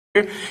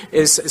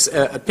is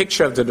a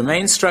picture of the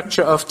domain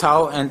structure of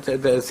tau, and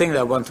the thing that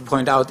I want to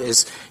point out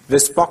is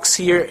this box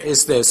here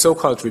is the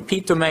so-called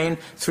repeat domain,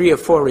 3 or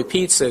 4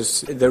 repeats.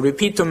 The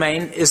repeat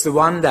domain is the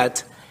one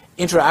that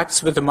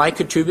interacts with the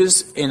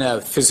microtubules in a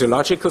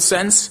physiological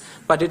sense,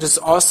 but it is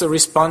also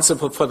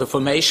responsible for the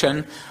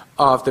formation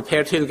of the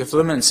paired helical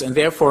filaments, and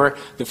therefore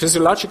the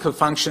physiological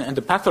function and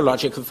the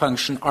pathological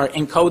function are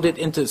encoded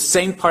into the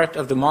same part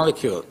of the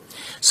molecule.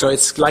 So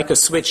it's like a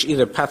switch,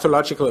 either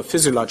pathological or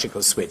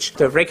physiological switch.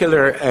 The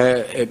regular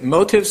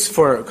motives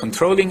for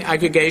controlling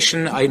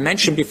aggregation, I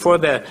mentioned before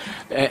the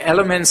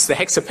elements, the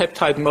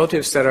hexapeptide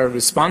motives that are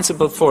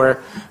responsible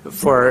for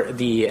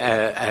the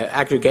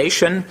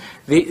aggregation.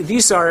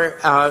 These are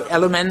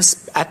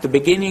elements at the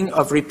beginning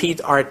of repeat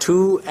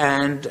R2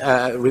 and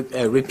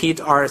repeat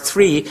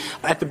R3.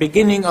 At the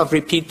beginning of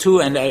repeat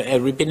 2 and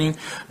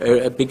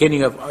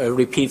beginning of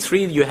repeat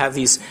 3, you have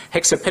these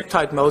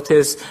hexapeptide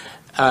motives,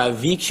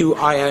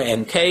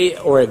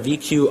 VQINK or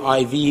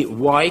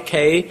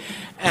VQIVYK,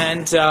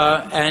 and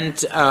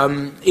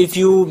if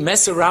you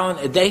mess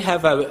around, they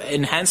have an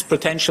enhanced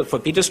potential for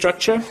beta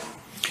structure.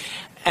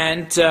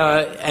 And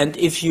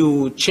if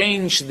you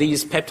change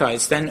these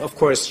peptides, then of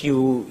course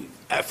you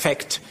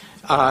affect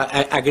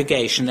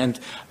aggregation. And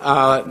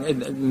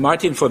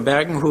Martin von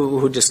Bergen,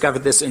 who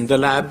discovered this in the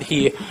lab,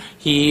 he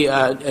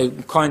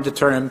coined the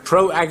term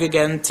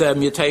pro-aggregant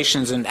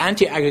mutations and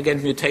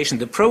anti-aggregant mutation.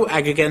 The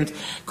pro-aggregant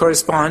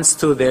corresponds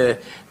to the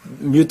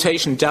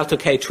mutation delta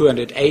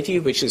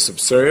K280, which is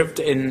observed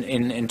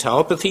in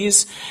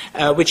tauopathies,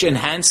 which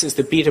enhances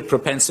the beta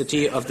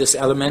propensity of this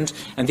element.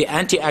 And the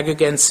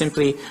anti-aggregant,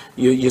 simply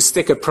you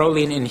stick a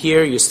proline in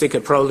here, you stick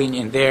a proline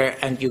in there,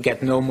 and you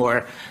get no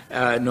more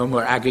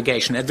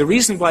aggregation. And the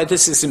reason why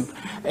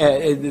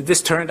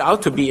this turned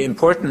out to be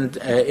important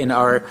in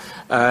our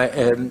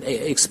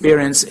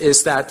experience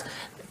is that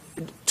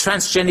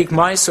transgenic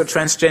mice or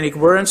transgenic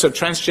worms or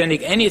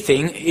transgenic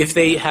anything, if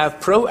they have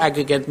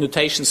pro-aggregant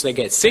mutations, they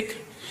get sick.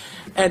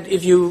 And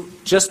if you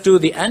just do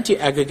the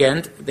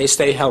anti-aggregant, they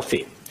stay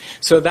healthy.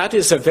 So that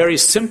is a very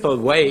simple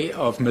way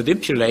of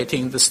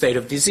manipulating the state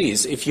of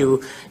disease.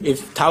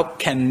 If tau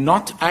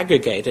cannot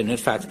aggregate, and in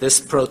fact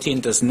this protein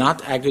does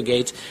not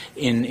aggregate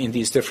in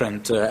these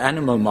different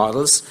animal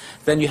models,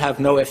 then you have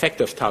no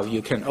effect of tau.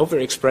 You can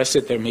overexpress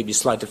it. There may be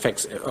slight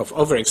effects of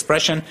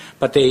overexpression,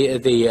 but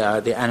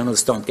the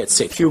animals don't get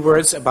sick. A few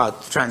words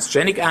about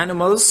transgenic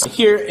animals.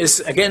 Here is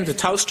again the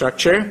tau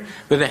structure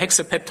with the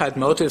hexapeptide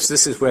motifs.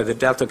 This is where the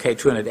delta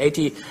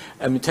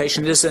K280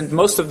 mutation is, and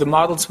most of the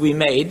models we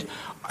made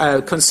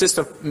consist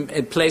of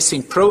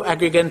placing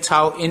pro-aggregant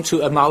tau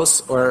into a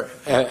mouse or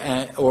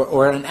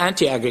an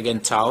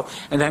anti-aggregant tau,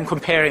 and then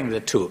comparing the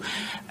two.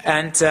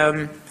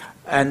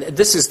 And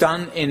this is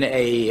done in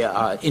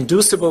a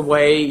inducible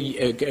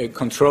way,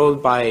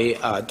 controlled by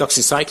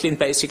doxycycline,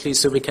 basically,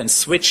 so we can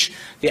switch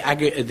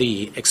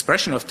the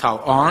expression of tau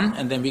on,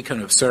 and then we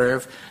can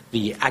observe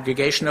the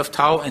aggregation of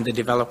tau and the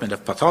development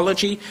of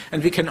pathology,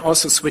 and we can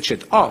also switch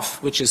it off,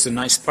 which is a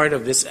nice part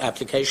of this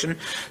application.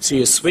 So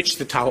you switch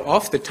the tau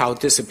off, the tau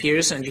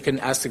disappears, and you can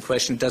ask the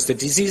question, does the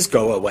disease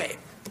go away?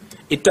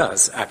 It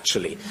does,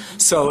 actually.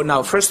 So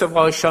now, first of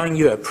all, showing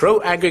you a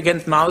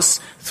pro-aggregant mouse,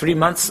 3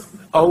 months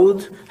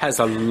old, has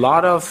a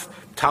lot of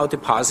tau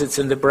deposits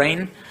in the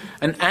brain.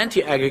 An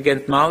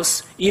anti-aggregant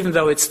mouse, even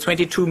though it's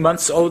 22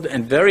 months old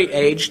and very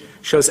aged,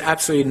 shows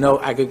absolutely no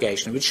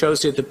aggregation, which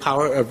shows you the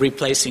power of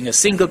replacing a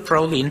single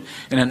proline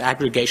in an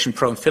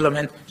aggregation-prone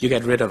filament. You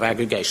get rid of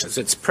aggregations.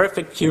 It's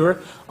perfect cure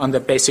on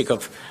the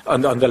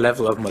on the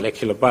level of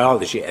molecular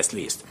biology, at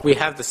least. We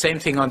have the same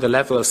thing on the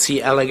level of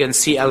C. elegans.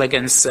 C.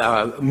 elegans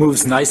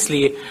moves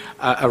nicely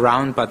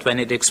around, but when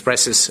it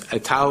expresses a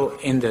tau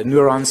in the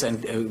neurons,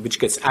 and which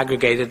gets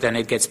aggregated, then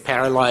it gets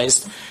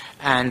paralyzed.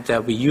 And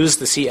we use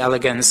the C.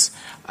 elegans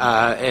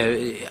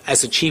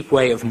as a cheap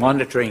way of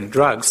monitoring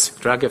drug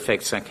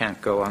effects. I can't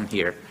go on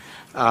here.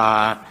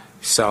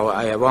 So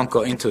I won't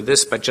go into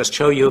this, but just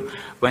show you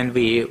when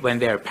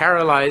they're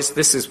paralyzed.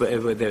 This is where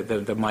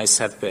the mice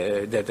have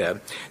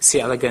the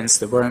C. elegans,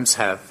 the worms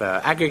have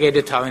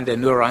aggregated tau in their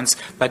neurons.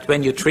 But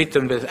when you treat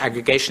them with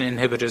aggregation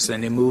inhibitors,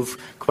 then they move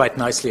quite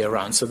nicely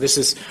around. So this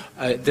is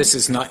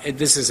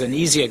an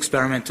easy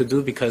experiment to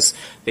do, because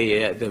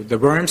the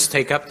worms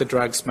take up the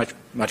drugs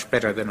much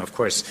better than, of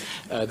course,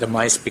 the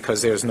mice,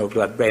 because there's no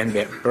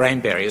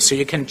blood-brain barrier. So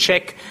you can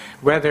check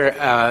whether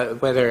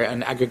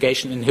an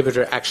aggregation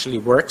inhibitor actually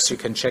works. You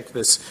can check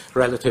this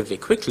relatively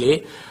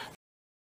quickly.